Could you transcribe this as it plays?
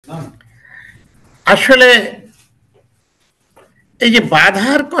আসলে এই যে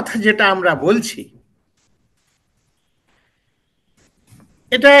বাধার কথা যেটা আমরা বলছি,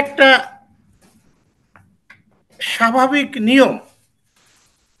 এটা একটা স্বাভাবিক নিয়ম।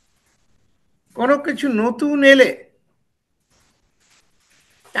 কোনো কিছু নতুন এলে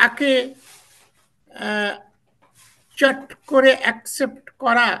তাকে চট করে অ্যাকসেপ্ট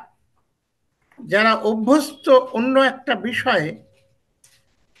করা, যারা অভ্যস্ত অন্য একটা বিষয়ে,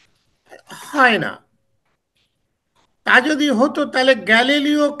 হয় না। তা যদি হতো তাহলে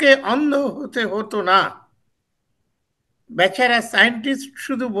গ্যালিলিওকে অন্ধ হতে হতো না। বেচারা সায়েন্টিস্ট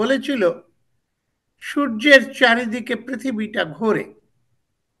শুধু বলেছিল সূর্যের চারিদিকে পৃথিবীটা ঘোরে।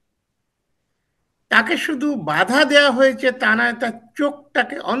 তাকে শুধু বাধা দেওয়া হয়েছে তা নয়, তার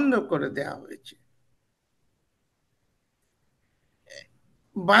চোখটাকে অন্ধ করে দেওয়া হয়েছে।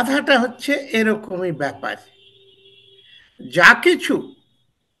 বাধাটা হচ্ছে এরকমই ব্যাপার। যা কিছু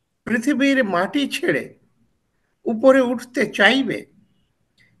পৃথিবীর মাটি ছেড়ে উপরে উঠতে চাইবে,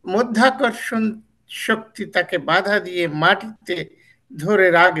 মধ্যাকর্ষণ শক্তি তাকে বাধা দিয়ে মাটিতে ধরে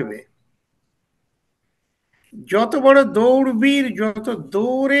রাখবে। যত বড় দৌড়বীর যত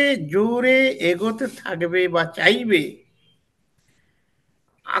দৌড়ে জোরে এগোতে থাকবে বা চাইবে,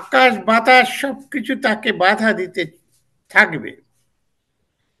 আকাশ বাতাস সবকিছু তাকে বাধা দিতে থাকবে।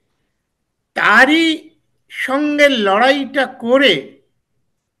 তারই সঙ্গে লড়াইটা করে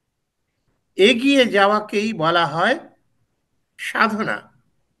এগিয়ে যাওয়াকেই বলা হয় সাধনা।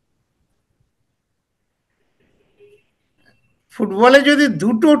 ফুটবলে যদি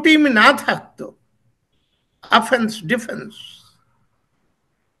দুটো টিম না থাকতো, অফেন্স ডিফেন্স,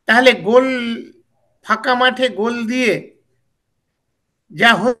 তাহলে গোল, ফাঁকা মাঠে গোল দিয়ে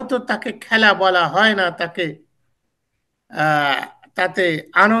যা হতো তাকে খেলা বলা হয় না। তাকে তাতে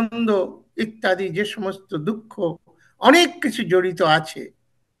আনন্দ ইত্যাদি যে সমস্ত দুঃখ, অনেক কিছু জড়িত আছে,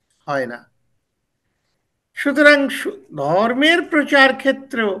 হয় না। সুতরাং ধর্মের প্রচার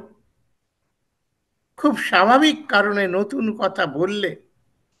ক্ষেত্রেও খুব স্বাভাবিক কারণে নতুন কথা বললে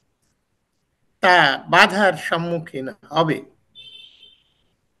তা বাধার সম্মুখীন হবে।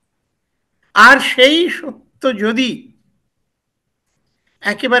 আর সেই সত্য যদি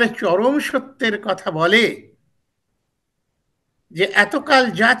একেবারে চরম সত্যের কথা বলে, যে এতকাল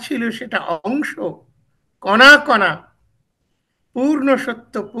যা ছিল সেটা অংশ, কণা কণা, পূর্ণ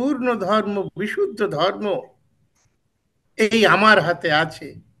সত্য, পূর্ণ ধর্ম, বিশুদ্ধ ধর্ম এই আমার হাতে আছে,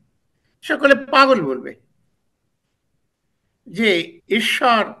 সকলে পাগল বলবে। যে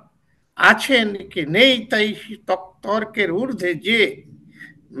ঈশ্বর আছেন কি নেই তাই তর্কের ঊর্ধ্বে যে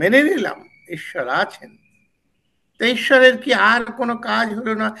মেনে নিলাম ঈশ্বর আছেন, তো ঈশ্বরের কি আর কোনো কাজ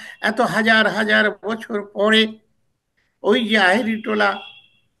হলো না? এত হাজার হাজার বছর পরে ওই যে আহিরিটোলা,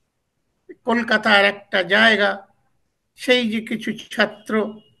 কলকাতার একটা জায়গা, সেই যে কিছু ছাত্র,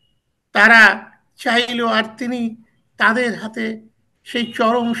 তারা চাইলো, আর তিনি তাদের হাতে সেই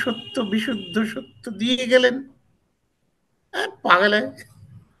চরম সত্য, বিশুদ্ধ সত্য দিয়ে গেলেন। পাগলে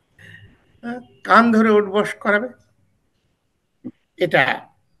কান ধরে উঠবস করাবে, এটা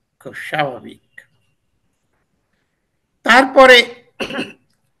খুব স্বাভাবিক। তারপরে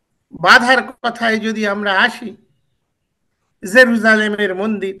বাধার কথায় যদি আমরা আসি, জেরুজালেমের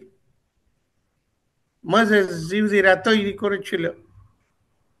মন্দির মোসেস ইহুদিরা তৈরি করেছিল।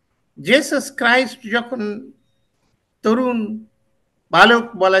 জেসাস ক্রাইস্ট যখন তরুণ বালক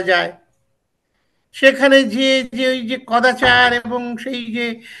বলা যায়, সেখানে যে যে ওই যে কদাচার এবং সেই যে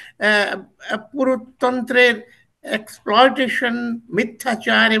পুরুতন্ত্রের এক্সপ্লয়টেশন,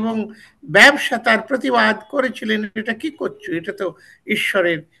 মিথ্যাচার এবং ব্যবসা, তার প্রতিবাদ করেছিলেন। এটা কি করছো? এটা তো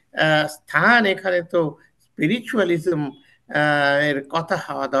ঈশ্বরের স্থান, এখানে তো স্পিরিচুয়ালিজম এর কথা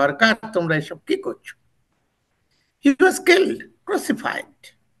হওয়া দরকার, তোমরা এসব কি করছো? হি ওয়াজ কিল্ড, ক্রুসিফাইড।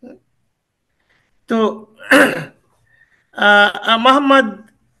 তো মোহাম্মদ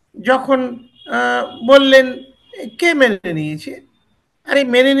যখন বললেন, কে মেনে নিয়েছে? আরে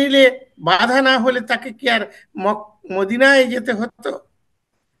মেনে নিলে বাধা না হলে তাকে কি আর মদিনায় যেতে হতো?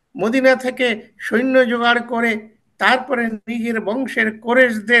 মদিনা থেকে সৈন্য জোগাড় করে তারপরে নিজের বংশের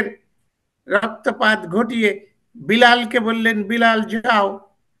কোরেশদের রক্তপাত ঘটিয়ে বিলালকে বললেন, বিলাল যাও,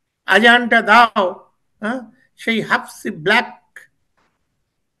 আজানটা দাও। হ্যাঁ, সেই হাফসি ব্ল্যাক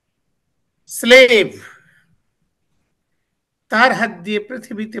স্লেভ, তার হাত দিয়ে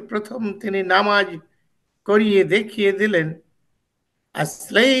পৃথিবীতে প্রথম তিনি নামাজ করিয়ে দেখিয়ে দিলেন, a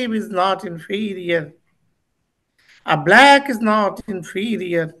slave is not inferior, a black is not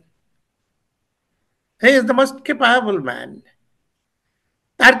inferior, he is the most capable man.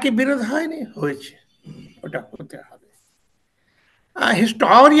 তার কি বিরোধ হয়নি? হয়েছে, ওটা হতে হবে।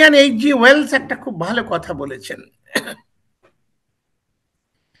 হিস্টোরিয়ান এইচ জি ওয়েলস একটা খুব ভালো কথা বলেছেন।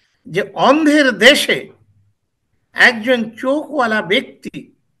 যে অন্ধের দেশে একজন চোখওয়ালা ব্যক্তি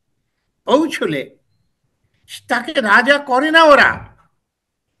পৌঁছলে তাকে রাজা করে না ওরা।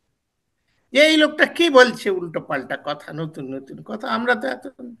 যে এই লোকটা কি বলছে উল্টো পাল্টা কথা, নতুন নতুন কথা, আমরা তো এত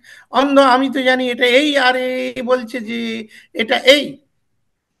অন্ধ, আমি তো জানি এটা এই, আর এই বলছে যে এটা এই।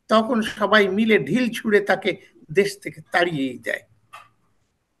 তখন সবাই মিলে ঢিল ছুঁড়ে তাকে দেশ থেকে তাড়িয়েই দেয়।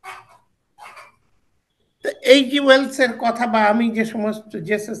 তো এই যে ওয়েলসের কথা, বা আমি যে সমস্ত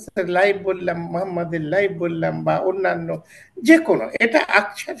জেসাসের লাইভ বললাম, মোহাম্মদের লাইভ বললাম, বা অন্যান্য যে কোনো, এটা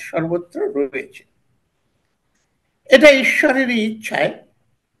আকছার সর্বত্র রয়েছে। এটা ঈশ্বরেরই ইচ্ছায়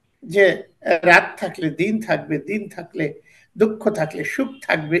যে রাত থাকলে দিন থাকবে, দিন থাকলে দুঃখ থাকলে সুখ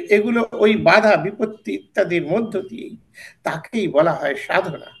থাকবে, এগুলো ওই বাধা বিপত্তি ইত্যাদির মধ্য দিয়েই তাকেই বলা হয়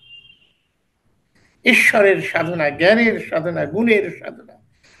সাধনা। ঈশ্বরের সাধনা, জ্ঞানের সাধনা, গুণের সাধনা।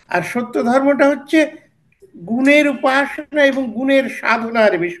 আর সত্য ধর্মটা হচ্ছে গুণের উপাসনা এবং গুণের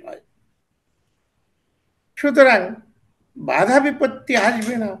সাধনার বিষয়। সুতরাং বাধা বিপত্তি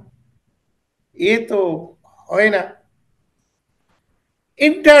আসবে না এ তো হয় না।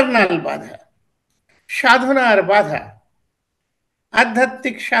 ইন্টারনাল বাধা, সাধনার বাধা,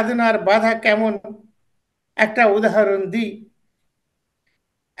 আধ্যাত্মিক সাধনার বাধা কেমন, একটা উদাহরণ দিই।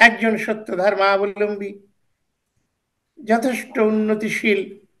 একজন সত্য ধর্মাবলম্বী যথেষ্ট উন্নতিশীল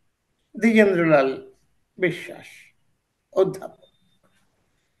দ্বিজেন্দ্রলাল বিশ্বাস, অধ্যাপক,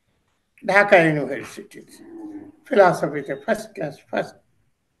 ঢাকা ইউনিভার্সিটির ফিলসফিতে ফার্স্ট ক্লাস ফার্স্ট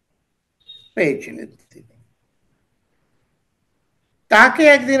পেয়েছিলেন তিনি। তাকে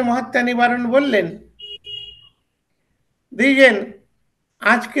একদিন মহাত্মা নিবারণ বললেন, দ্বিজেন,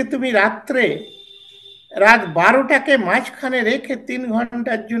 আজকে তুমি রাত্রে রাত 12টাকে মাঝখানে রেখে 3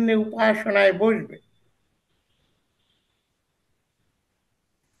 ঘন্টার জন্য উপাসনায় বসবে।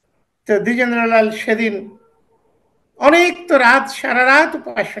 তো দ্বিজেন্দ্রলাল সেদিন অনেক তো রাত, সারা রাত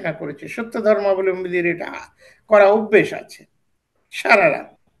উপাসনা করেছে, সত্য ধর্মাবলম্বীদের এটা করা অভ্যেস আছে, সারা রাত।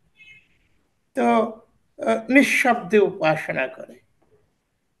 তো নিঃশব্দে উপাসনা করে।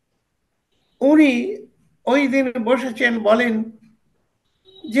 উনি ওই দিন বসেছেন, বলেন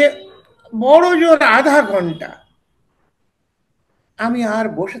যে বড় জোর আধা ঘন্টা আমি আর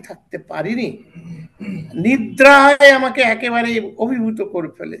বসে থাকতে পারিনি, নিদ্রায় আমাকে একেবারে অভিভূত করে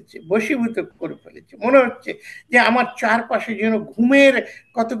ফেলেছে, বশীভূত করে ফেলেছে। মনে হচ্ছে যে আমার চারপাশে যেন ঘুমের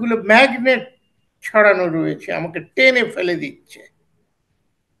কতগুলো ম্যাগনেট ছড়ানো রয়েছে, আমাকে টেনে ফেলে দিচ্ছে।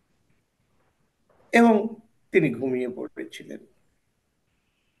 এবং তিনি ঘুমিয়ে পড়েছিলেন।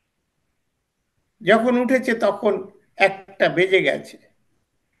 যখন উঠেছে তখন 1টা বেজে গেছে।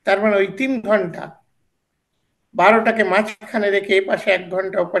 তার মানে ওই 3 ঘন্টা, 12টাকে মাঝখানে রেখে এ পাশে 1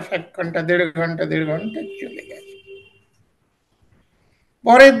 ঘন্টা, ও পাশে 1 ঘন্টা, 1.5 ঘন্টা, 1.5 ঘন্টা চলে গেছে।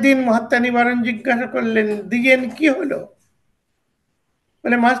 পরের দিন মহাত্মা নিবারণ জিজ্ঞাসা করলেন, দ্বিজেন কি হলো?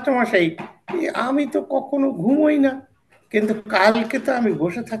 বলে, মাস্টারমশাই, আমি তো কখনো ঘুমোই না, কিন্তু কালকে তো আমি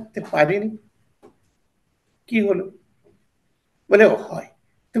বসে থাকতে পারিনি। কি হলো? বলে, ও হয়,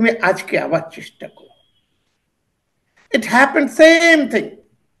 তুমি আজকে আবার চেষ্টা করো। It happened same thing,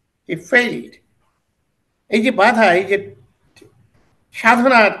 he failed. এই যে বাধা, এই যে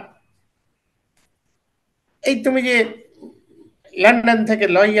সাধনার, এই তুমি যে লন্ডন থেকে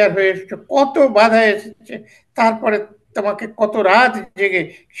লয়ার হয়ে এসছো, কত বাধা এসেছে, তারপরে তোমাকে কত রাত জেগে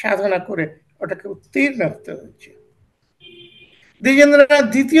সাধনা করে ওটাকে উত্তীর্ণ হতে হয়েছে। দ্বিজেন্দ্রনাথ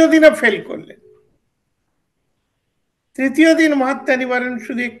দ্বিতীয় দিনও ফেল করলেন। তৃতীয় দিন মহাত্মা নিবারণ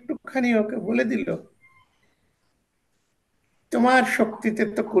শুধু একটুখানি ওকে বলে দিল, তোমার শক্তিতে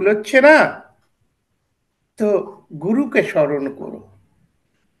তো কুলোচ্ছে না, তো গুরুকে স্মরণ করো।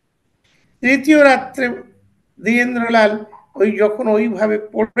 তৃতীয় রাত্রে দ্বিজেন্দ্রলাল ওই যখন ওইভাবে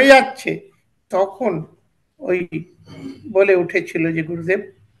পড়ে যাচ্ছে, তখন ওই বলে উঠেছিল যে, গুরুদেব,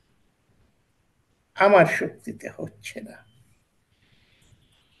 আমার শক্তিতে হচ্ছে না।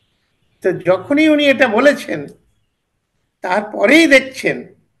 তো যখনই উনি এটা বলেছেন, তারপরেই দেখছেন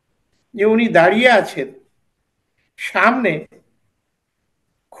যে উনি দাঁড়িয়ে আছেন, সামনে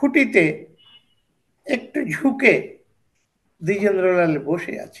খুঁটিতে একটু ঝুঁকে দ্বিজেন্দ্রলাল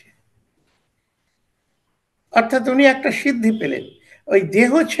বসে আছে। অর্থাৎ উনি একটা সিদ্ধি পেলেন, ওই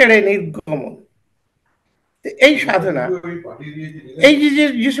দেহ ছেড়ে নির্গমন। এই সাধনা, এই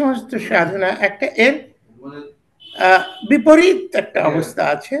যে সমস্ত সাধনা, একটা এর বিপরীত একটা অবস্থা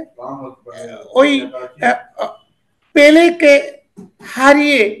আছে। ওই পেলেকে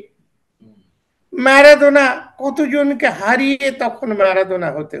হারিয়ে ম্যারাডোনা, কতজনকে হারিয়ে তখন ম্যারাডোনা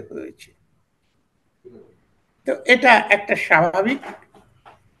হতে হয়েছে। তো এটা একটা স্বাভাবিক।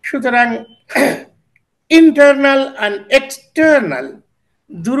 সুতরাং ইন্টারনাল আর এক্সটার্নাল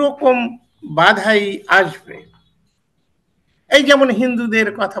দুরকম বাধাই আসবে। এই যেমন হিন্দুদের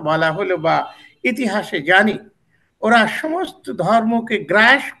কথা বলা হলো বা ইতিহাসে জানি, ওরা সমস্ত ধর্মকে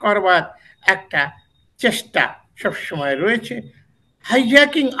গ্রাস করবার একটা চেষ্টা সবসময় রয়েছে।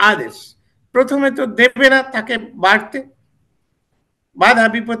 হাইজ্যাকিং আদার্স, প্রথমে তো দেবে না তাকে বাড়তে, বাধা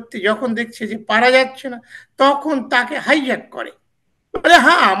বিপত্তি যখন দেখছে যে পারা যাচ্ছে না, তখন তাকে হাইজ্যাক করে, বলে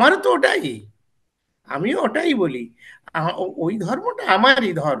হ্যাঁ আমারও তো ওটাই, আমিও ওটাই বলি, ওই ধর্মটা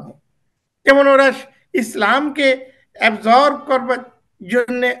আমারই ধর্ম। যেমন ওরা ইসলামকে অ্যাবজর্ব করবার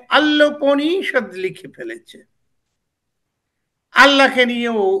জন্য আল্লোপনিষদ লিখে ফেলেছে, আল্লাহকে নিয়ে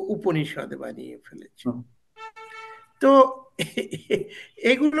ও উপনিষদ বানিয়ে ফেলেছে। তো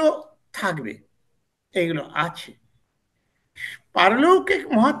এগুলো থাকবে, এগুলো আছে। পারলৌকিক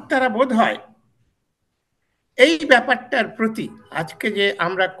মহাত্মারা বোধ হয় এই ব্যাপারটার প্রতি, আজকে যে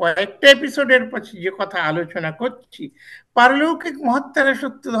আমরা কয়েকটা এপিসোডের পর যে কথা আলোচনা করছি, পারলৌকিক মহাত্মারা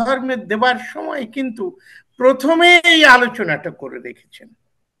সত্য ধর্মের দেবার সময় কিন্তু প্রথমে এই আলোচনাটা করে রেখেছেন,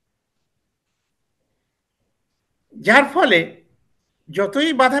 যার ফলে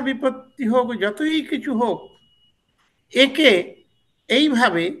যতই বাধা বিপত্তি হোক, যতই কিছু হোক, একে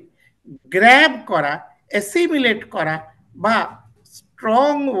এইভাবে গ্র্যাব করা, অ্যাসিমিলেট করা, বা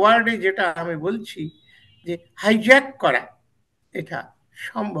স্ট্রং ওয়ার্ডে যেটা আমি বলছি যে হাইজ্যাক করা, এটা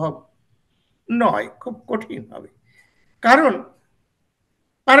সম্ভব নয়, খুব কঠিন হবে। কারণ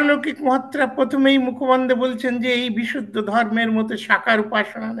পারলৌকিক মহাত্মারা প্রথমেই মুখবন্ধে বলছেন যে এই বিশুদ্ধ ধর্মের মধ্যে সাকার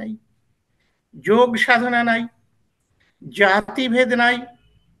উপাসনা নাই, যোগ সাধনা নাই, জাতিভেদ নাই,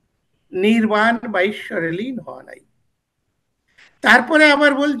 নির্বাণ বা ঈশ্বরে লীন হওয়া নাই। তারপরে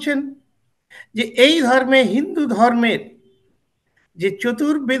আবার বলছেন যে এই ধর্মে, হিন্দু ধর্মের যে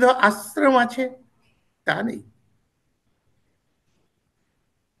চতুর্বেদ আশ্রম আছে তা নেই।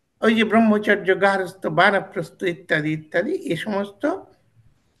 ওই যে ব্রহ্মচর্য, গার্হস্থ্য, বানপ্রস্থ ইত্যাদি ইত্যাদি, এ সমস্ত,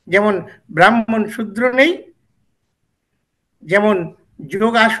 যেমন ব্রাহ্মণ শূদ্র নেই, যেমন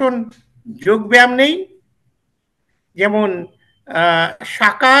যোগাসন যোগ ব্যায়াম নেই, যেমন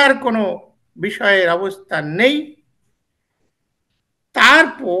সাকার কোনো বিষয়ের অবস্থান নেই।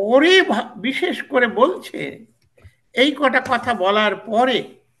 তারপরে বিশেষ করে বলছে, এই কটা কথা বলার পরে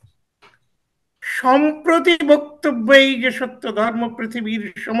সম্প্রতি বক্তব্য এই যে সত্য ধর্ম পৃথিবীর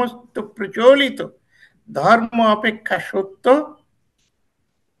সমস্ত প্রচলিত ধর্ম অপেক্ষা সত্য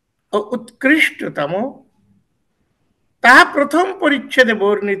ও উৎকৃষ্টতম, তাহা প্রথম পরিচ্ছেদে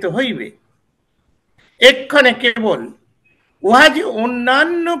বর্ণিত হইবে। এক্ষণে কেবল উহা যে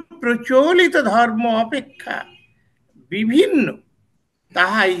অন্যান্য প্রচলিত ধর্ম অপেক্ষা বিভিন্ন,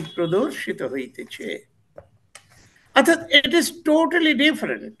 তাহাই প্রদর্শিত হইতেছে। অর্থাৎ ইট ইজ টোটালি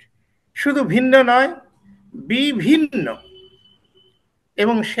ডিফারেন্ট, শুধু ভিন্ন নয়, বিভিন্ন।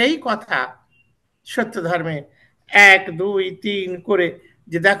 এবং সেই কথা সত্য ধর্মে 1, 2, 3 করে,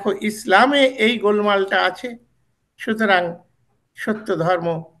 যে দেখো ইসলামে এই গোলমালটা আছে, সুতরাং সত্য ধর্ম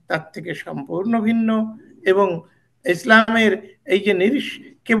তার থেকে সম্পূর্ণ ভিন্ন। এবং ইসলামের এই যে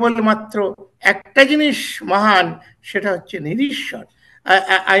কেবলমাত্র একটা জিনিস মহান, সেটা হচ্ছে নিরীশ্বর।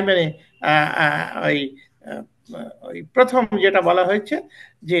 মানে ওই ওই প্রথম যেটা বলা হয়েছে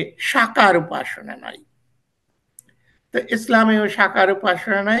যে সাকার উপাসনা নাই, তো ইসলামেও সাকার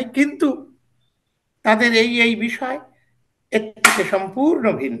উপাসনা নাই, কিন্তু তাদের এই এই বিষয় এর থেকে সম্পূর্ণ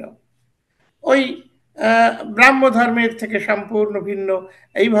ভিন্ন। ওই ব্রাহ্ম ধর্মের থেকে সম্পূর্ণ ভিন্ন,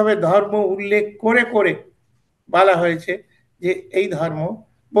 এইভাবে ধর্ম উল্লেখ করে করে বলা হয়েছে যে এই ধর্ম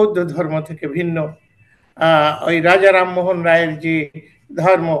বৌদ্ধ ধর্ম থেকে ভিন্ন। ওই রাজা রামমোহন রায়ের যে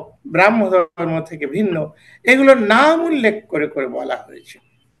ধর্ম ব্রাহ্ম ধর্ম থেকে ভিন্ন, এগুলোর নাম উল্লেখ করে করে বলা হয়েছে।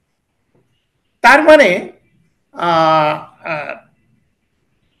 তার মানে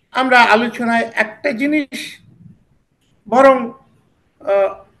আমরা আলোচনায় একটা জিনিস বরং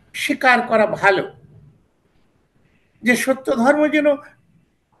স্বীকার করা ভালো, যে সত্য ধর্ম যেন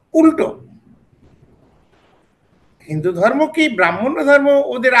উল্টো। হিন্দু ধর্ম কি, ব্রাহ্মণ ধর্ম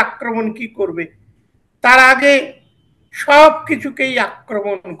ওদের আক্রমণ কি করবে, তার আগে সব কিছুকেই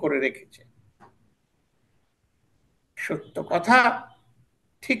আক্রমণ করে রেখেছে। সত্য কথা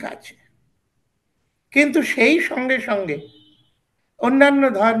ঠিক আছে, কিন্তু সেই সঙ্গে সঙ্গে অন্যান্য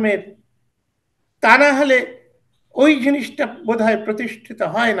ধর্মের, তা না হলে ওই জিনিসটা বোধহয় প্রতিষ্ঠিত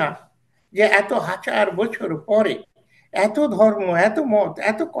হয় না, যে এত হাজার বছর পরে, এত ধর্ম, এত মত,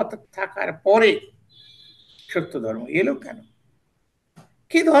 এত কথা থাকার পরে সত্য ধর্ম এলো কেন,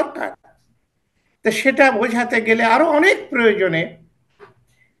 কি দরকার। তো সেটা বোঝাতে গেলে আরো অনেক প্রয়োজনে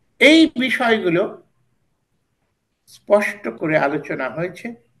এই বিষয়গুলো স্পষ্ট করে আলোচনা হয়েছে।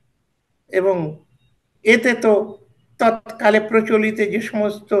 এবং এতে তো তৎকালে প্রচলিত যে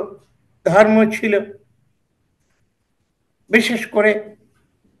সমস্ত ধর্ম ছিল, বিশেষ করে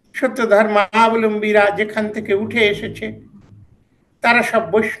সত্য ধর্মাবলম্বীরা যেখান থেকে উঠে এসেছে, তারা সব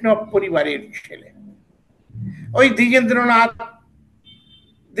বৈষ্ণব পরিবারের ছেলে। ওই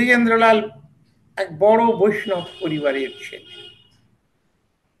দ্বিজেন্দ্রলাল এক বড় বৈষ্ণব পরিবারের ছেলে।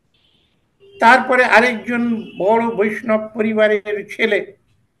 তারপরে আরেকজন বড় বৈষ্ণব পরিবারের ছেলে,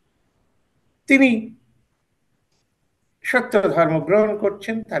 তিনি সত্য ধর্ম গ্রহণ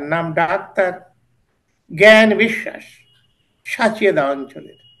করছেন। তার নাম ডাক্তার জ্ঞান বিশ্বাস, সাচিয়াদা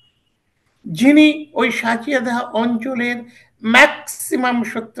অঞ্চলের, যিনি ওই সাচিয়াদা অঞ্চলের ম্যাক্সিমাম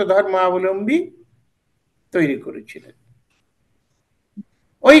সত্য ধর্মাবলম্বী তৈরি করেছিলেন।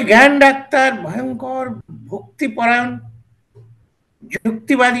 ওই জ্ঞান ডাক্তার ভয়ঙ্কর ভক্তিপরায়ণ,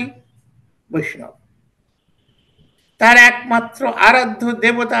 যুক্তিবাদী বৈষ্ণব। তার একমাত্র আরাধ্য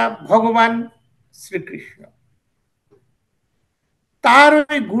দেবতা ভগবান শ্রীকৃষ্ণ। তার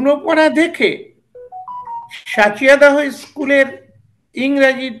ওই গুণপনা দেখে সাচিয়াদাহ স্কুলের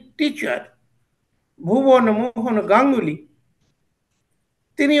ইংরাজি টিচার ভুবন মোহন গাঙ্গুলি,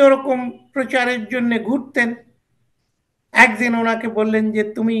 তিনি ওরকম প্রচারের জন্য ঘুরতেন। একদিন ওনাকে বললেন যে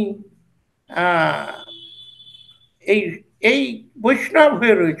তুমি এই এই বৈষ্ণব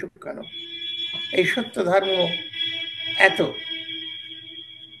হয়ে রয়েছ কেন? এই সত্য ধর্ম এত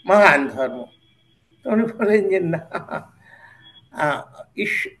মহান ধর্ম। উনি বলেন যে না,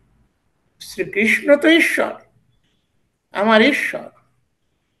 শ্রীকৃষ্ণ তো ঈশ্বর, আমার ঈশ্বর,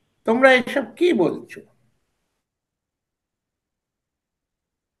 তোমরা এসব কি বলছো?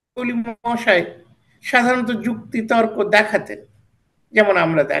 মশাই সাধারণত যুক্তি তর্ক দেখাতেন, যেমন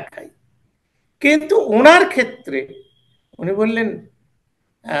আমরা দেখাই, কিন্তু ওনার ক্ষেত্রে উনি বললেন,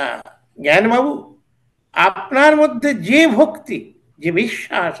 জ্ঞানবাবু, আপনার মধ্যে যে ভক্তি, যে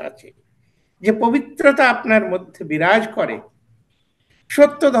বিশ্বাস আছে, যে পবিত্রতা আপনার মধ্যে বিরাজ করে,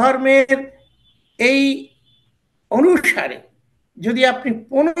 সত্য ধর্মের এই অনুসারে যদি আপনি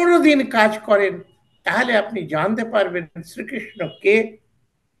 15 দিন কাজ করেন, তাহলে আপনি জানতে পারবেন শ্রীকৃষ্ণ কে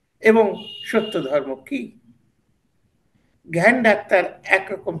এবং সত্য ধর্ম কি। জ্ঞান ডাক্তার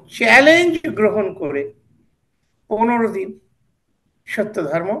একরকম চ্যালেঞ্জ গ্রহণ করে 15 দিন সত্য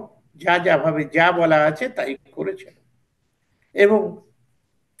ধর্ম যা যা ভাবে যা বলা আছে তাই করেছেন। এবং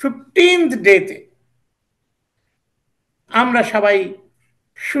 15th ডেতে আমরা সবাই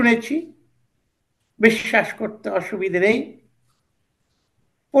শুনেছি, বিশ্বাস করতে অসুবিধে নেই,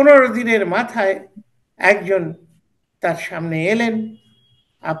 15 দিনের মাথায় একজন তার সামনে এলেন,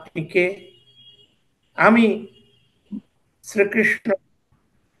 আপনি কে? আমি শ্রীকৃষ্ণ।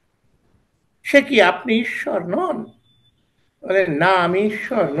 সে কি, আপনি ঈশ্বর নন? বলেন, না, আমি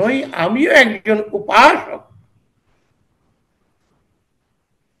ঈশ্বর নই, আমিও একজন উপাসক।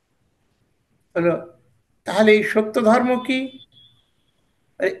 হলো, তাহলে এই সত্য ধর্ম কি?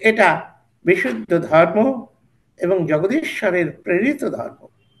 এটা বিশুদ্ধ ধর্ম এবং জগদীশ্বরের প্রেরিত ধর্ম,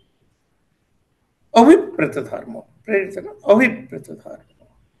 অভিপ্রেত ধর্ম, প্রেরিত না, অভিপ্রেত ধর্ম।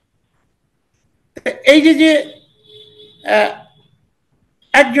 এই যে যে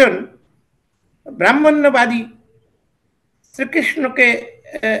একজন ব্রাহ্মণ্যবাদী শ্রীকৃষ্ণকে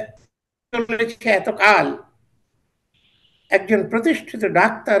চলেছে এতকাল, একজন প্রতিষ্ঠিত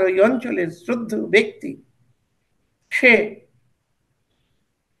ডাক্তার, ওই অঞ্চলের শ্রদ্ধেয় ব্যক্তি, সে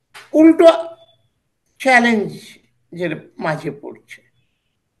উল্টো চ্যালেঞ্জের মাঝে পড়ছে।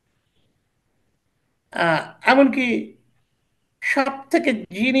 এমনকি সব থেকে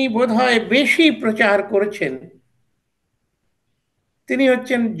যিনি বোধহয় বেশি প্রচার করেছেন, তিনি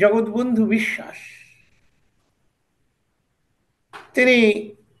হচ্ছেন জগৎবন্ধু বিশ্বাস। তিনি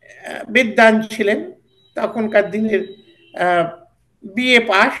বিদ্বান ছিলেন, তখনকার দিনের বিএ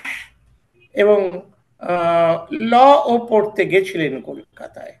পাস, এবং ল ও পড়তে গেছিলেন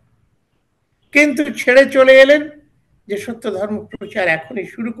কলকাতায়, কিন্তু ছেড়ে চলে এলেন যে সত্য ধর্ম প্রচার এখনই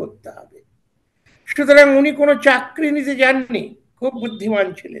শুরু করতে হবে। সুতরাং উনি কোনো চাকরি নিতে যাননি, খুব বুদ্ধিমান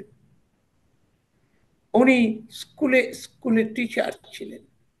ছিলেন। উনি স্কুলে টিচার ছিলেন,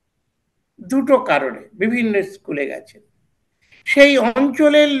 দুটো কারণে বিভিন্ন স্কুলে গেছেন। সেই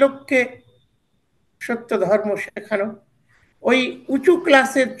অঞ্চলের লোককে সত্য ধর্ম শেখানো, ওই উঁচু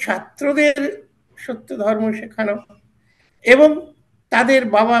ক্লাসের ছাত্রদের সত্য ধর্ম শেখানো, এবং তাদের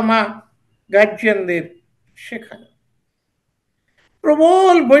বাবা মা গার্জিয়ানদের শেখানো।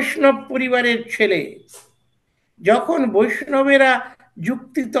 প্রবল বৈষ্ণব পরিবারের ছেলে, যখন বৈষ্ণবেরা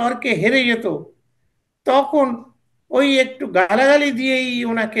যুক্তি তর্কে হেরে যেত, তখন ওই একটু গালাগালি দিয়েই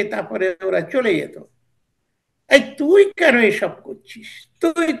ওনাকে তারপরে ওরা চলে যেত। এই তুই কেন এসব করছিস?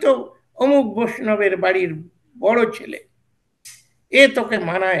 তুই তো অমুক বৈষ্ণবের বাড়ির বড় ছেলে, এ তোকে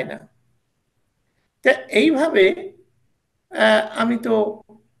মানায় না। তা এইভাবে আমি তো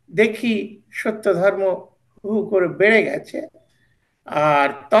দেখি সত্য ধর্ম হু করে বেড়ে গেছে। আর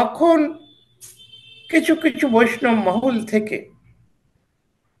তখন কিছু কিছু বৈষ্ণব মহল থেকে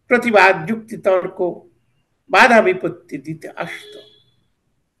প্রতিবাদ, যুক্তিতর্ক, বাধা বিপত্তি দিতে আসতো।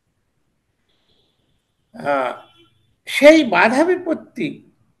 সেই বাধা বিপত্তি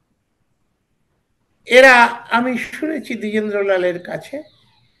এরা, আমি শুনেছি দ্বিজেন্দ্রলালের কাছে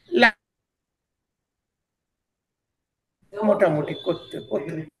মোটামুটি করতে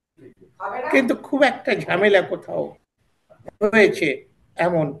হতো, কিন্তু খুব একটা ঝামেলা কোথাও হয়েছে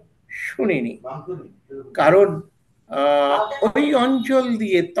এমন শুনিনি। কারণ ওই অঞ্চল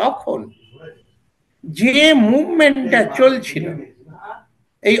দিয়ে তখন যে মুভমেন্টটা চলছিল,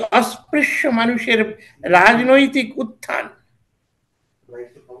 এই অস্পৃশ্য মানুষের রাজনৈতিক উত্থান,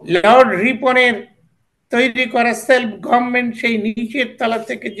 লর্ড রিপনের তৈরি করা সেলফ গভর্নমেন্ট, সেই নিচের তলা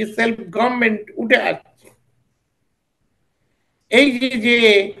থেকে যে সেলফ গভর্নমেন্ট উঠে আসছে, এই যে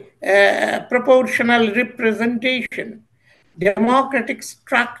প্রপোর্শনাল রিপ্রেজেন্টেশন, ডেমোক্রেটিক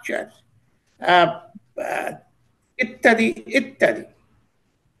স্ট্রাকচার ইত্যাদি ইত্যাদি,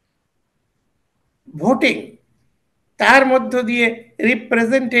 ভোটিং, তার মধ্য দিয়ে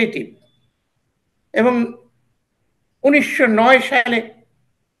রিপ্রেজেন্টেটিভ, এবং 1909 সালে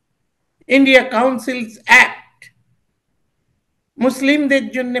ইন্ডিয়া কাউন্সিলস অ্যাক্ট মুসলিমদের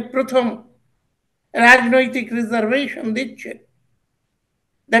জন্য প্রথম রাজনৈতিক রিজার্ভেশন দিচ্ছে,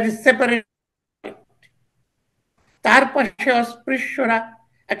 দ্যাট ইজ সেপারেট। তার পাশে অস্পৃশ্যরা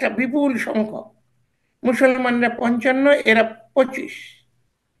একটা বিপুল সংখ্যক, মুসলমানরা 55, এরা 25।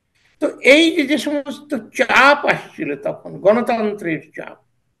 তো এই যে সমস্ত চাপ আসছিল তখন, গণতন্ত্রের চাপ,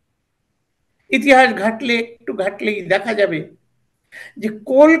 ইতিহাস ঘাটলে, একটু ঘাটলেই দেখা যাবে যে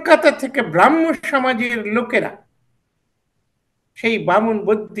কলকাতা থেকে ব্রাহ্ম সমাজের লোকেরা, সেই বামুন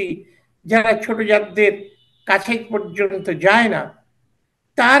বদ্যি যারা ছোট জাতদের কাছে পর্যন্ত যায় না,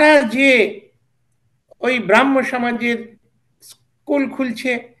 তারা যে ওই ব্রাহ্ম সমাজের স্কুল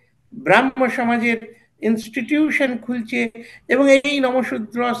খুলছে, ব্রাহ্ম সমাজের ইনস্টিটিউশন খুলছে, এবং এই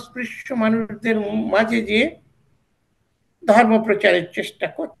নমশূদ্র অস্পৃশ্য মানুষদের মাঝে যে ধর্ম প্রচারের চেষ্টা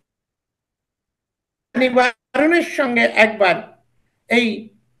করছে, নিবারণের সঙ্গে একবার এই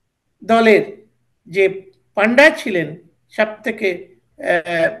দলের যে পান্ডা ছিলেন, সব থেকে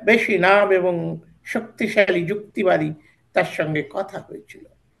বেশি নাম এবং শক্তিশালী যুক্তিবাদী, তার সঙ্গে কথা হয়েছিল।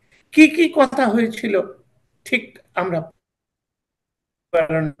 কি কি কথা হয়েছিল ঠিক আমরা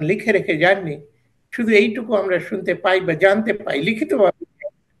লিখে রেখে যাননি, শুধু এইটুকু আমরা শুনতে পাই বা জানতে পাই লিখিতভাবে,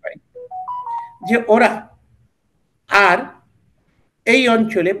 যে ওরা আর এই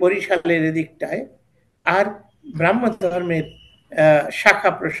অঞ্চলে, বরিশালের এদিকটায় আর ব্রাহ্ম ধর্মের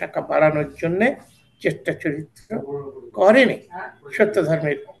শাখা প্রশাখা বাড়ানোর জন্য চেষ্টা চরিত্র করেনি। সত্য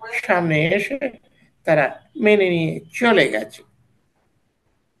ধর্মের সামনে এসে তারা মেনে নিয়ে চলে গেছে।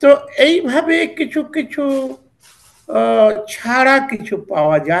 তো এইভাবে কিছু কিছু ছাড়া কিছু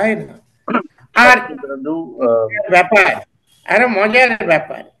পাওয়া যায় না। আর ব্যাপার, আরো মজার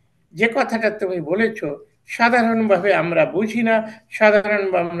ব্যাপার, যে কথাটা তুমি বলেছো, সাধারণভাবে আমরা বুঝি না,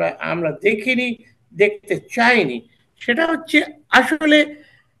 সাধারণভাবে আমরা দেখিনি, দেখতে চাইনি, সেটা হচ্ছে আসলে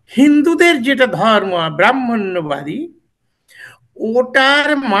হিন্দুদের যেটা ধর্ম ব্রাহ্মণ্যবাদী, ওটার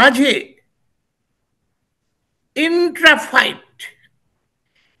মাঝে ইন্ট্রাফাইট,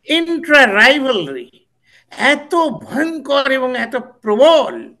 ইন্ট্রা রাইভালরি এত ভয়ঙ্কর এবং এত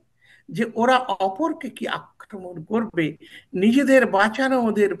প্রবল যে ওরা অপরকে কি আক্রমণ করবে, নিজেদের বাঁচানো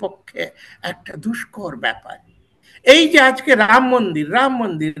ওদের পক্ষে একটা দুষ্কর ব্যাপার। এই যে আজকে রাম মন্দির, রাম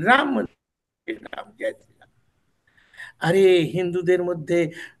মন্দির, রাম মন্দির, রাম, আরে হিন্দুদের মধ্যে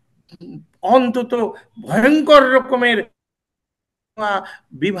অন্তত ভয়ঙ্কর রকমের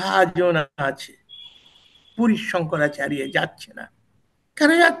বিভাজন আছে। পুরী শঙ্করাচার্য যাচ্ছে না,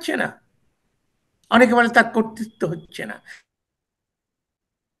 কেন যাচ্ছে না? অনেকে বলে তার কর্তৃত্ব হচ্ছে না।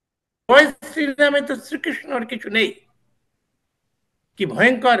 শ্রীরামে তো শ্রীকৃষ্ণর কিছু নেই, কি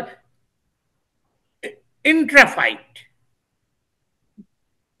ভয়ঙ্কর ইন্ট্রাফাইট।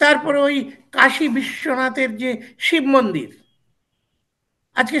 তারপরে ওই কাশী বিশ্বনাথের যে শিব মন্দির,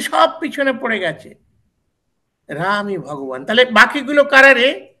 আজকে সব পিছনে পড়ে গেছে, রামই ভগবান, তাহলে বাকিগুলো কারা রে?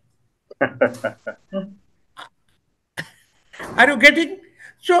 Are you getting?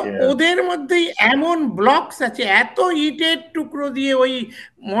 সো ওদের মধ্যেই এমন ব্লকস আছে, এত ইটের টুকরো দিয়ে ওই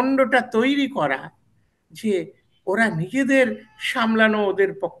মন্ডটা তৈরি করা, যে ওরা নিজেদের সামলানো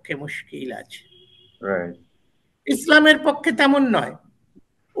ওদের পক্ষে মুশকিল আছে। ইসলামের পক্ষে তেমন নয়,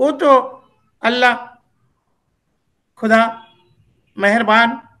 ও তো আল্লাহ, খুদা মেহেরবান,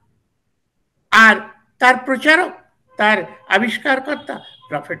 আর তার প্রচারক, তার আবিষ্কারকর্তা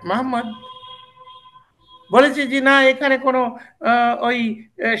প্রফেট মোহাম্মদ বলেছে যে না, এখানে কোনো ওই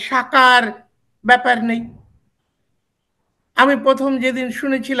সাকার ব্যাপার নেই। আমি প্রথম যেদিন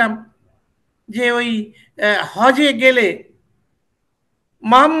শুনেছিলাম যে ওই হজে গেলে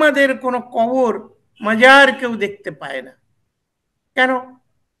মোহাম্মদের কোনো কবর মাজার কেউ দেখতে পায় না। কেন?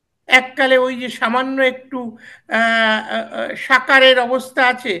 এককালে ওই যে সামান্য একটু সাকারের অবস্থা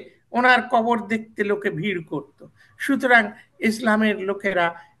আছে, ওনার কবর দেখতে লোকে ভিড় করত। সুতরাং ইসলামের লোকেরা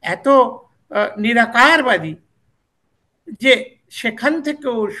এত নিরাকারবাদী যে সেখান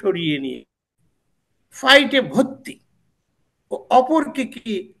থেকেও সরিয়ে নিয়ে ফাইটে ভর্তি, ও অপরকে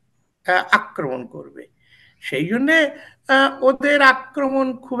কি আক্রমণ করবে। সেই জন্যে ওদের আক্রমণ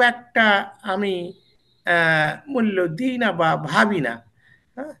খুব একটা আমি মূল্য দিই না বা ভাবি না।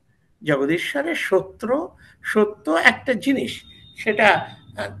 হ্যাঁ, জগদীশ্বরের সত্য একটা জিনিস, সেটা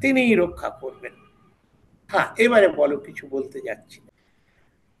তিনিই রক্ষা করবেন। হ্যাঁ, এবারে বলো, কিছু বলতে যাচ্ছি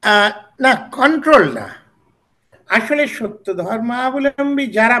না, কন্ট্রোল না। আসলে সত্য ধর্মাবলম্বী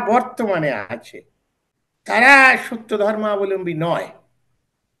যারা বর্তমানে আছে, তারা সত্য ধর্মাবলম্বী নয়।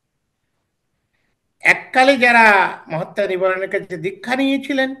 এককালে যারা মহাত্মা নিবারণের কাছে দীক্ষা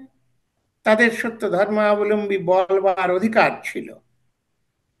নিয়েছিলেন, তাদের সত্য ধর্মাবলম্বী বলবার অধিকার ছিল।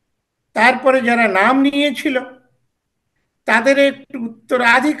 তারপরে যারা নাম নিয়েছিল, তাদের একটু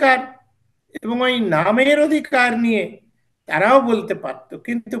উত্তরাধিকার এবং ওই নামের অধিকার নিয়ে তারাও বলতে পারত।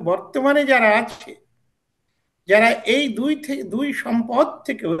 কিন্তু বর্তমানে যারা আছে, যারা এই দুই সম্পদ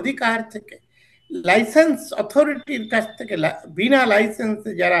থেকে, অধিকার থেকে, লাইসেন্স অথরিটির কাছ থেকে বিনা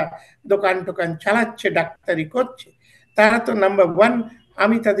লাইসেন্সে যারা দোকান টোকান চালাচ্ছে, ডাক্তারি করছে, তারা তো নাম্বার ওয়ান,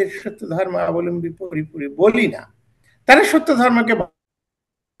 আমি তাদের সত্য ধর্মাবলম্বী পুরোপুরি বলি না। তারা সত্য ধর্মকে,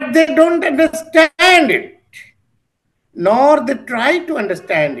 they don't understand it, nor they try to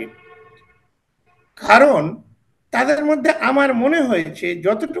understand it। কারণ তাদের মধ্যে আমার মনে হয়েছে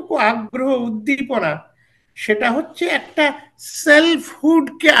যতটুকু আগ্রহ, উদ্দীপনা, সেটা হচ্ছে একটা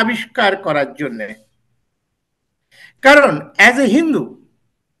সেলফহুডকে আবিষ্কার করার জন্য। কারণ as a Hindu,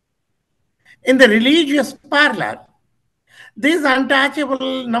 in the religious parlour, this untouchable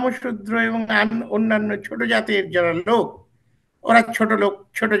Namasudra এবং অন্যান্য ছোট জাতের যারা লোক, ওরা ছোট লোক,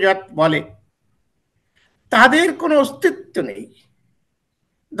 ছোট জাত বলে, তাদের কোনো অস্তিত্ব নেই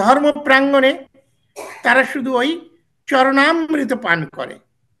ধর্ম প্রাঙ্গণে। তারা শুধু ওই চরণামৃত পান করে,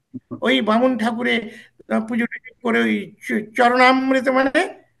 ওই বামুন ঠাকুরে পুজো করে ওই চরণামৃত মানে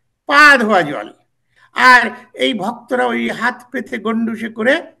পা ধোয়া জল, আর এই ভক্তরা ওই হাত পেতে গন্ডুসে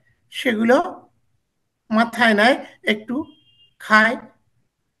করে সেগুলো মাথায় নেয়, একটু খায়।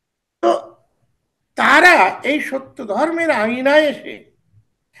 তো তারা এই সত্য ধর্মের আঙিনায় এসে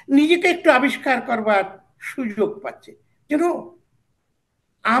নিজেকে একটু আবিষ্কার করবার সুযোগ পাচ্ছে, যেন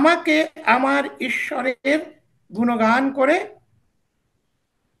আমাকে আমার ঈশ্বরের গুণগান করে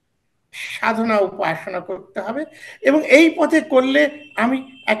সাধনা উপাসনা করতে হবে, এবং এই পথে করলে আমি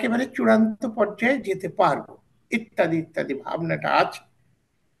একেবারে চূড়ান্ত পর্যায়ে যেতে পারবো, ইত্যাদি ইত্যাদি ভাবনাটা আছে।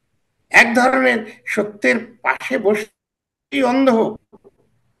 এক ধরনের সত্যের পাশে বসে অন্ধ,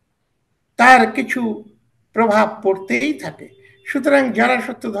 তার কিছু প্রভাব পড়তেই থাকে। সুতরাং যারা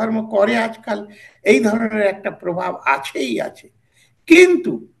সত্য ধর্ম করে আজকাল, এই ধরনের একটা প্রভাব আছেই আছে।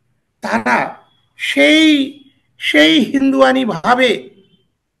 কিন্তু তারা সেই সেই হিন্দুয়ানি ভাবে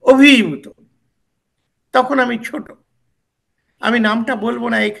অভিভূত। তখন আমি ছোট, আমি নামটা বলবো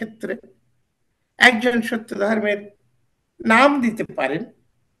না এই ক্ষেত্রে, একজন সত্য ধর্মের নাম দিতে পারেন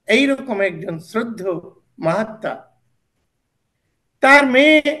এইরকম একজন শ্রদ্ধেয় মহাত্মা, তার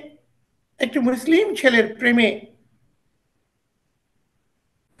মেয়ে একটি মুসলিম ছেলের প্রেমে,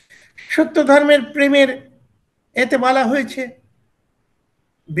 সত্য ধর্মের প্রেমের এতে বলা হয়েছে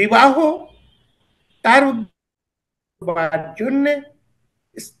বিবাহ তার জন্য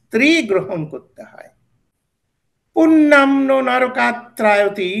স্ত্রী গ্রহণ করতে হয়, পুণ্যাম্ন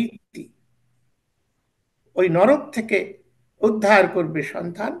নরকাত্রায়তি, ওই নরক থেকে উদ্ধার করবে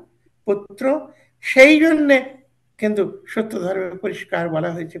সন্তান, পুত্র। সেই জন্যে কিন্তু সত্য ধর্মে পরিষ্কার বলা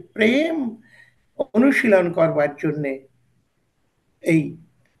হয়েছে প্রেম অনুশীলন করবার জন্যে এই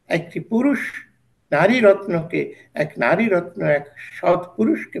একটি পুরুষ নারী রত্নকে, এক নারী রত্ন এক সৎ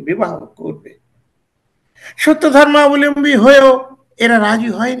পুরুষকে বিবাহ করবে। সত্য ধর্মাবলম্বী হয়েও এরা রাজি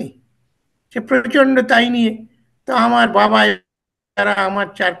হয়নি, সে প্রচন্ড তাই নিয়ে। তো আমার বাবা, যারা আমার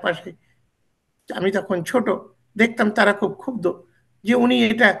চারপাশে, আমি তখন ছোট, দেখতাম তারা খুব ক্ষুব্ধ যে উনি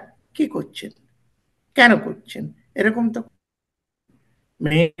এটা কি করছেন, কেন করছেন এরকম। তো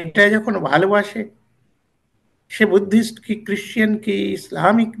মেয়েটা যখন ভালোবাসে, সে বুদ্ধিস্ট কি ক্রিশ্চিয়ান কি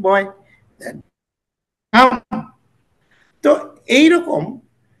ইসলামিক বয়, তো এইরকম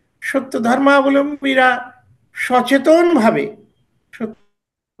সত্য ধর্মাবলম্বীরা সচেতন ভাবে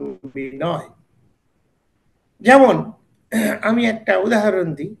নয়। যেমন আমি একটা উদাহরণ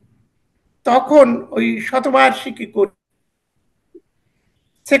দিই, তখন ওই শতবার্ষিকী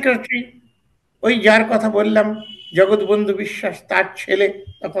সেক্রেটারি, ওই যার কথা বললাম জগৎবন্ধু বিশ্বাস তার ছেলে,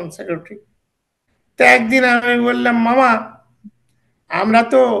 তখন সেক্রেটারি। তো একদিন আমি বললাম, মামা আমরা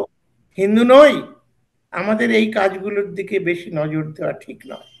তো হিন্দু নই, আমাদের এই কাজগুলোর দিকে বেশি নজর দেওয়া ঠিক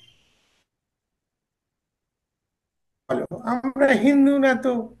নয়। বলো, আমরা হিন্দু না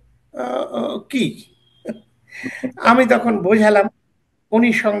তো কি? আমি তখন বোঝালাম, উনি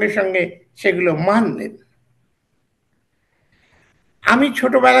সঙ্গে সঙ্গে সেগুলো মানলেন। আমি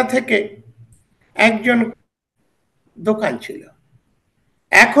ছোটবেলা থেকে একজন দোকান ছিল,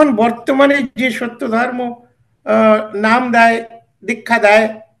 এখন বর্তমানে যে সত্য ধর্ম নাম দেয়, দীক্ষা দেয়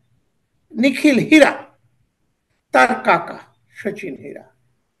নিখিল হীরা, তার কাকা সচিন হীরা।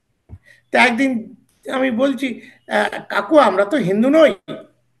 তা একদিন আমি বলছি, কাকু আমরা তো হিন্দু নই।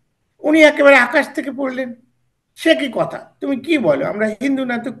 উনি একেবারে আকাশ থেকে পড়লেন, সে কি কথা, তুমি কি বলো, আমরা হিন্দু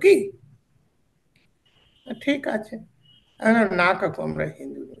না তো কি? ঠিক আছে। না কাকু আমরা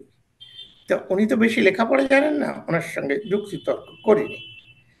হিন্দু নই। তো উনি তো বেশি লেখাপড়া জানেন না, ওনার সঙ্গে যুক্তি তর্ক করিনি।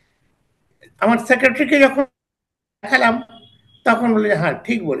 আমার সেক্রেটারিকে যখন দেখালাম, তখন বলে, হ্যাঁ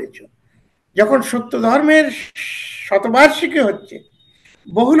ঠিক বলেছ। যখন সত্য ধর্মের শতবার্ষিকী হচ্ছে,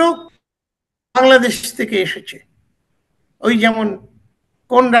 বহু লোক বাংলাদেশ থেকে এসেছে। ওই যেমন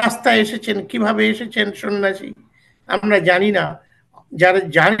কোন রাস্তায় এসেছেন, কিভাবে এসেছেন সন্ন্যাসী আমরা জানি না, যারা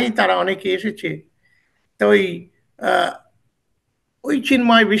জানি তারা অনেকে এসেছে। তো ওই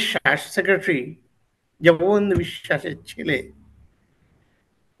চিন্ময় বিশ্বাস সেক্রেটারি, জগবন্ধু বিশ্বাসের ছেলে,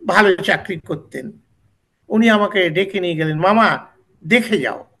 ভালো চাকরি করতেন। উনি আমাকে ডেকে নিয়ে গেলেন, মামা দেখে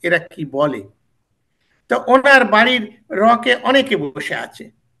যাও এরা কি বলে। তো ওনার বাড়ির রকে অনেকে বসে আছে,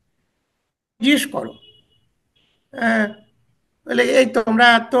 জিজ্ঞেস করো। বলে, এই তোমরা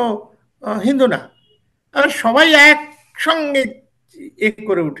তো হিন্দু না? আর সবাই একসঙ্গে এক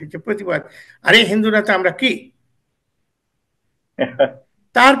করে উঠেছে প্রতিবাদ, আরে হিন্দু না তো আমরা কি?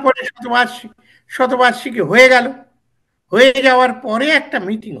 তারপরে শতবার্ষিকী হয়ে গেল। হয়ে যাওয়ার পরে একটা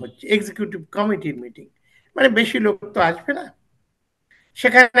মিটিং হচ্ছে, এক্সিকিউটিভ কমিটির মিটিং, মানে বেশি লোক তো আসবে না।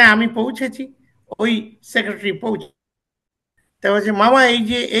 সেখানে আমি পৌঁছেছি, ওই সেক্রেটারি পৌঁছে। তা বলছে, মামা এই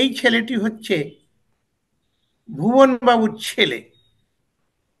যে এই ছেলেটি হচ্ছে ভুবন বাবুর ছেলে,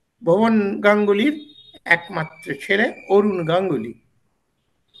 ভুবন গাঙ্গুলির একমাত্র ছেলে অরুণ গাঙ্গুলি।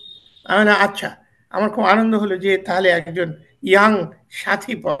 আমি বললাম, আচ্ছা। আমার খুব আনন্দ হলো যে তাহলে একজন ইয়াং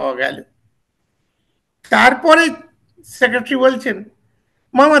সাথী পাওয়া গেল। তারপরে সেক্রেটারি বলছেন,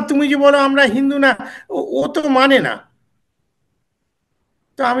 মামা তুমি যে বলো আমরা হিন্দু না, ও ও তো মানে না।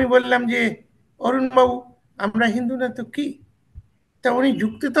 তো আমি বললাম যে, অরুণ বাবু আমরা হিন্দু না তো কি? তা উনি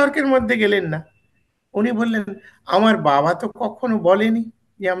যুক্তিতর্কের মধ্যে গেলেন না। উনি বললেন, আমার বাবা তো কখনো বলেনি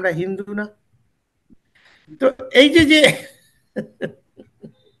যে আমরা হিন্দু না। তো এই যে যে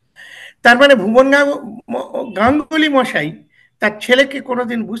তার মানে ভুবন গাঙ্গুলি মশাই তার ছেলেকে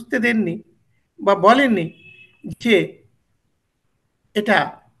কোনোদিন বুঝতে দেননি বা বলেননি যে এটা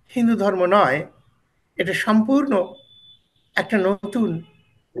হিন্দু ধর্ম নয়, এটা সম্পূর্ণ একটা নতুন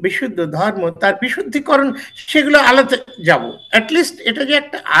বিশুদ্ধ ধর্ম, তার বিশুদ্ধিকরণ, সেগুলো আলাদা যাব। অ্যাটলিস্ট এটা যে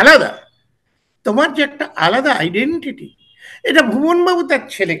একটা আলাদা, তোমার যে একটা আলাদা আইডেন্টিটি, এটা ভুবনবাবু তার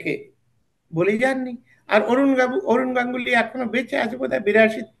ছেলেকে বলে যাননি। আর অরুণ গাঙ্গুলি এখনো বেঁচে আছে, বোধ হয়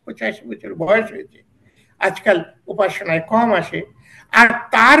 82-85 বছর বয়স হয়েছে। আজকাল উপাসনায় কম আসে। আর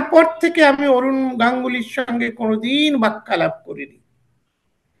তারপর থেকে আমি অরুণ গাঙ্গুলির সঙ্গে কোনোদিন বাক্যালাপ করিনি।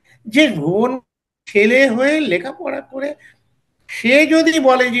 যে ভুবন ছেলে হয়ে লেখাপড়া করে সে যদি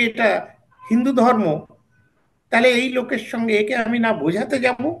বলে যে এটা হিন্দু ধর্ম, তাহলে এই লোকের সঙ্গে একে আমি না বোঝাতে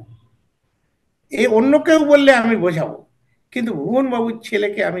যাব, এ অন্য কেউ বললে আমি বোঝাবো, কিন্তু ভুবন বাবুর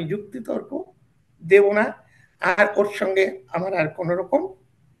ছেলেকে আমি যুক্তিতর্ক দেব না। আর ওর সঙ্গে আমার আর কোন রকম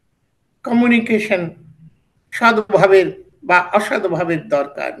কমিউনিকেশন, সদ্ভাবের বা অসদ্ভাবের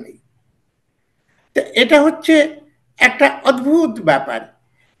দরকার নেই। তো এটা হচ্ছে একটা অদ্ভুত ব্যাপার।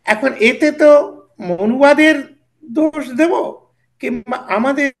 এখন এতে তো মনুবাদের দোষ দেব, কিংবা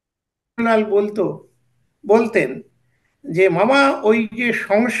আমাদের লাল বলতেন যে, মামা ওই যে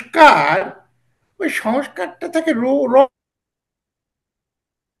সংস্কার, ওই সংস্কারটা তাকে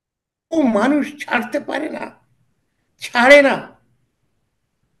মানুষ ছাড়তে পারে না, ছাড়ে না।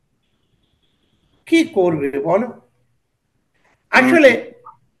 কি করবে বলো? আসলে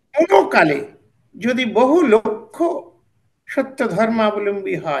কোনো কালে যদি বহু লক্ষ্য সত্য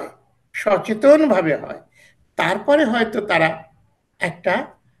ধর্মাবলম্বী হয়, সচেতন ভাবে হয়, তারপরে হয়তো তারা একটা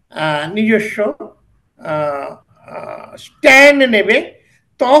নিজস্ব স্ট্যান্ড নেবে।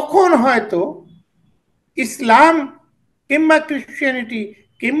 তখন হয়তো ইসলাম কিংবা ক্রিশ্চিয়ানিটি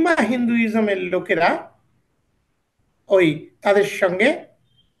কিংবা হিন্দুইজমের লোকেরা ওই তাদের সঙ্গে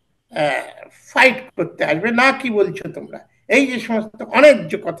ফাইট করতে আসবে না। কি বলছো তোমরা? এই যে সমস্ত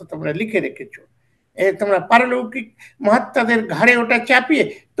অন্যায্য কথা তোমরা লিখে রেখেছো, তোমরা পারলৌকিক মহাত্মাদের ঘাড়ে ওটা চাপিয়ে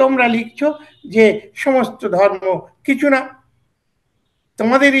তোমরা লিখছো যে সমস্ত ধর্ম কিছু না,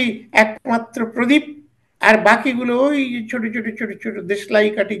 তোমাদেরই একমাত্র প্রদীপ, আর বাকিগুলো ওই ছোট ছোট ছোট ছোট দেশলাই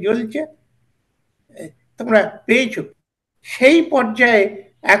কাঠি জ্বলছে। তোমরা পেয়েছো সেই পর্যায়ে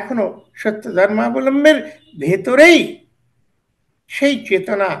এখনো সত্য ধর্মাবলম্বের ভেতরেই সেই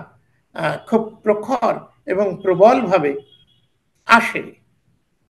চেতনা খুব প্রখর এবং প্রবলভাবে আসে।